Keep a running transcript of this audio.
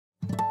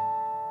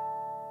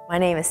My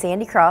name is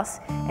Sandy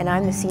Cross, and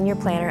I'm the Senior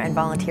Planner and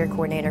Volunteer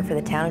Coordinator for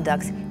the Town of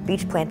Duck's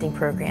Beach Planting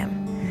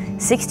Program.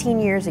 16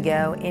 years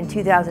ago, in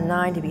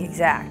 2009 to be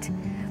exact,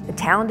 the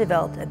town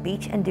developed a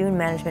beach and dune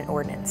management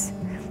ordinance.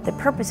 The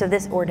purpose of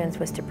this ordinance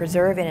was to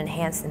preserve and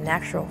enhance the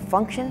natural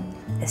function,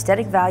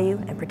 aesthetic value,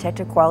 and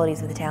protective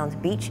qualities of the town's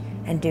beach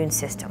and dune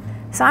system.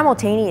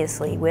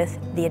 Simultaneously with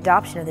the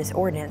adoption of this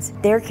ordinance,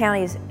 Dare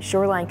County's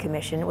Shoreline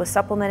Commission was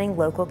supplementing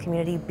local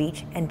community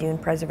beach and dune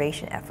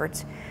preservation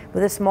efforts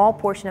with a small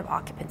portion of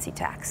occupancy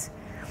tax.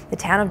 The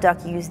town of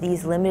Duck used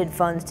these limited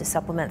funds to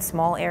supplement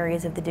small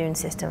areas of the dune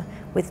system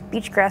with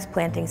beach grass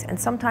plantings and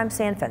sometimes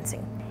sand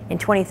fencing. In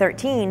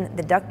 2013,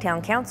 the Duck Town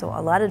Council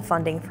allotted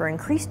funding for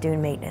increased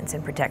dune maintenance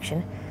and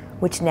protection,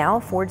 which now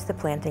affords the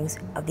plantings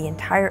of the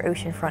entire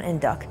oceanfront in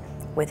Duck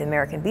with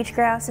American beach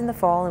grass in the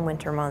fall and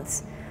winter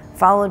months,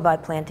 followed by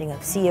planting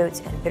of sea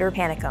oats and bitter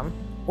panicum,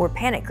 or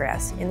panic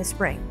grass, in the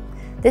spring.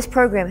 This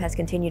program has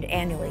continued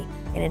annually,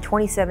 and in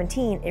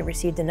 2017 it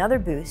received another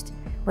boost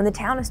when the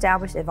town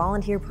established a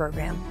volunteer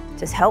program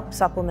to help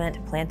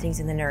supplement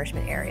plantings in the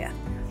nourishment area.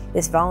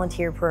 This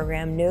volunteer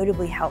program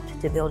notably helped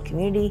to build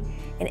community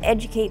and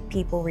educate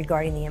people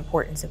regarding the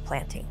importance of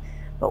planting.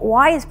 But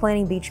why is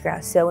planting beach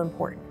grass so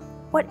important?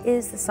 What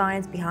is the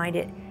science behind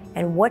it,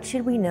 and what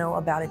should we know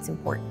about its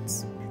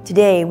importance?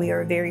 Today, we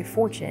are very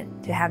fortunate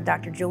to have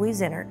Dr. Julie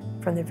Zinnert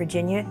from the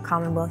Virginia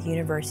Commonwealth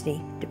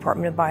University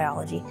Department of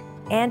Biology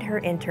and her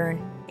intern,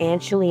 Ann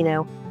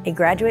Scialino, a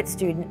graduate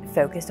student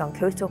focused on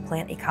coastal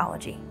plant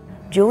ecology.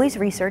 Julie's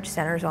research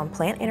centers on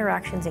plant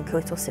interactions in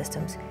coastal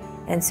systems,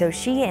 and so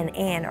she and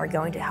Ann are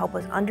going to help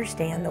us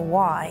understand the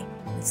why,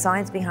 the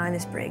science behind the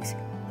sprigs,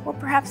 or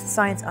perhaps the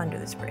science under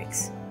the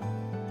sprigs.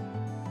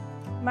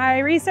 My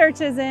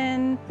research is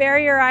in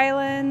barrier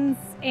islands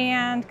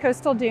and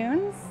coastal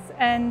dunes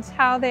and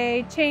how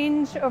they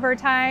change over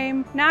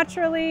time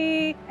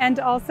naturally and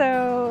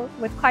also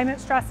with climate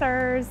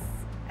stressors.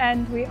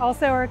 And we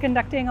also are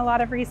conducting a lot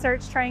of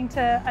research trying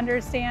to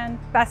understand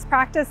best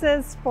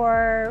practices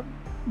for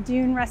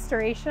dune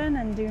restoration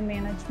and dune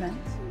management.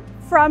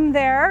 From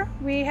there,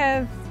 we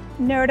have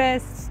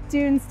noticed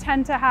dunes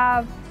tend to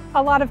have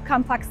a lot of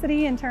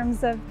complexity in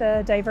terms of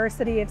the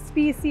diversity of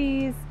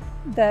species,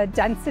 the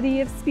density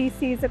of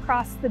species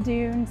across the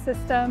dune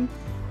system.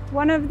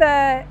 One of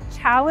the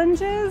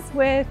challenges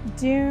with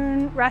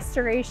dune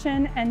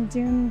restoration and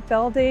dune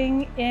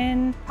building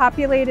in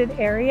populated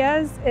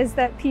areas is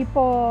that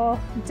people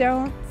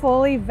don't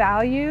fully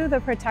value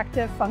the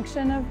protective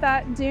function of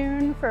that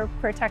dune for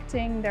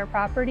protecting their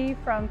property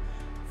from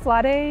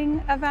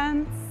flooding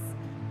events.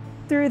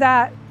 Through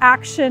that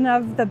action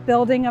of the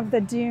building of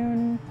the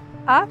dune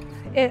up,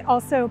 it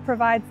also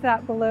provides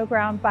that below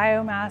ground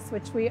biomass,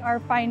 which we are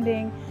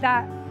finding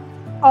that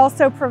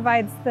also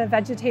provides the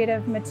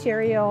vegetative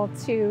material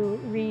to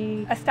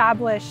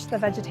re-establish the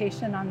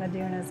vegetation on the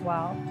dune as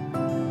well.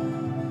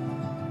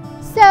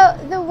 So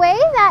the way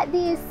that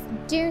these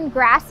dune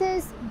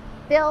grasses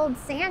build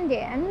sand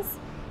dunes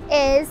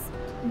is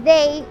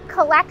they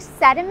collect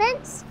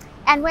sediment,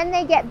 and when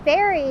they get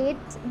buried,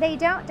 they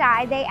don't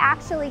die, they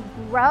actually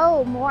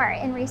grow more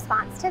in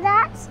response to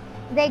that.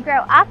 They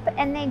grow up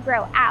and they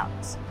grow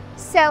out.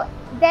 So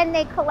then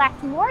they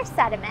collect more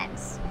sediment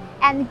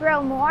and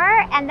grow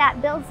more, and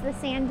that builds the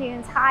sand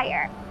dunes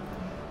higher.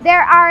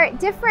 There are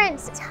different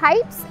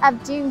types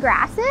of dune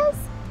grasses,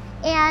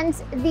 and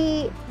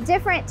the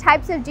different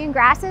types of dune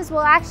grasses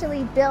will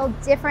actually build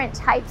different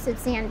types of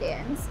sand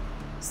dunes.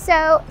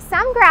 So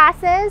some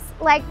grasses,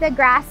 like the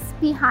grass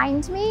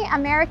behind me,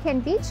 American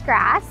beach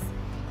grass,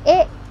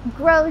 it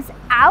grows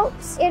out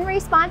in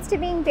response to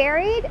being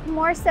buried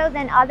more so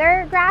than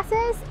other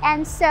grasses,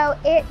 and so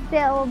it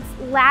builds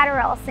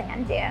lateral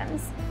sand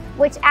dunes,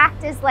 which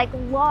act as like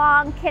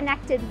long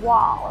connected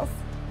walls.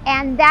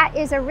 And that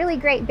is a really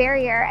great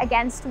barrier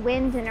against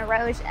wind and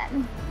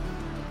erosion.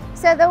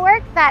 So the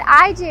work that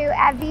I do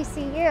at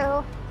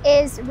VCU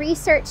is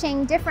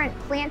researching different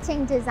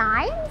planting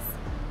designs.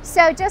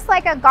 So just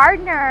like a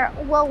gardener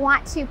will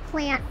want to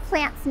plant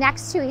plants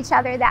next to each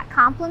other that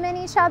complement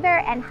each other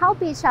and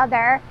help each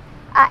other,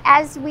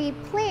 as we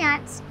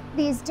plant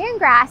these dune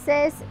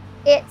grasses,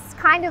 it's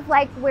kind of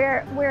like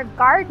we're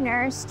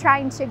gardeners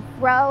trying to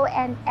grow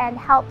and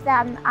help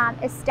them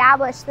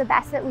establish the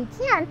best that we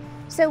can.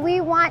 So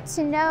we want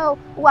to know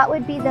what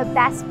would be the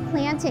best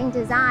planting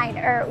design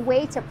or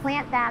way to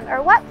plant them,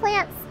 or what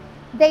plants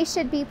they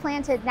should be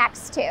planted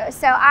next to.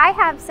 So I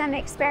have some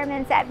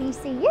experiments at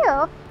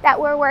VCU that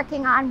we're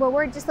working on where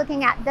we're just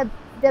looking at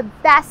the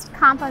best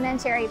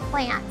complementary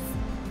plants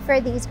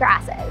for these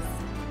grasses.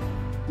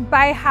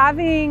 By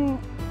having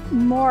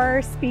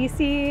more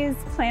species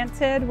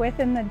planted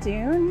within the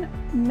dune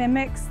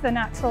mimics the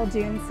natural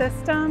dune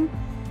system,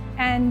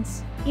 and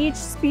each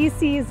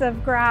species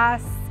of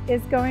grass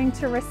is going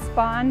to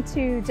respond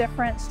to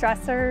different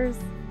stressors.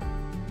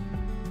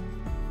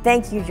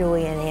 Thank you,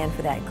 Julie and Ann,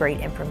 for that great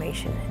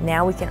information.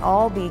 Now we can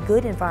all be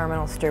good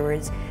environmental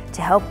stewards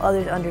to help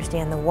others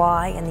understand the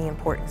why and the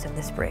importance of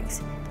the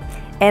sprigs.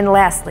 And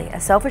lastly, a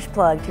selfish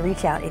plug to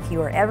reach out if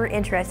you are ever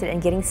interested in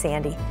getting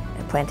sandy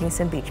and planting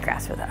some beach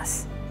grass with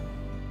us.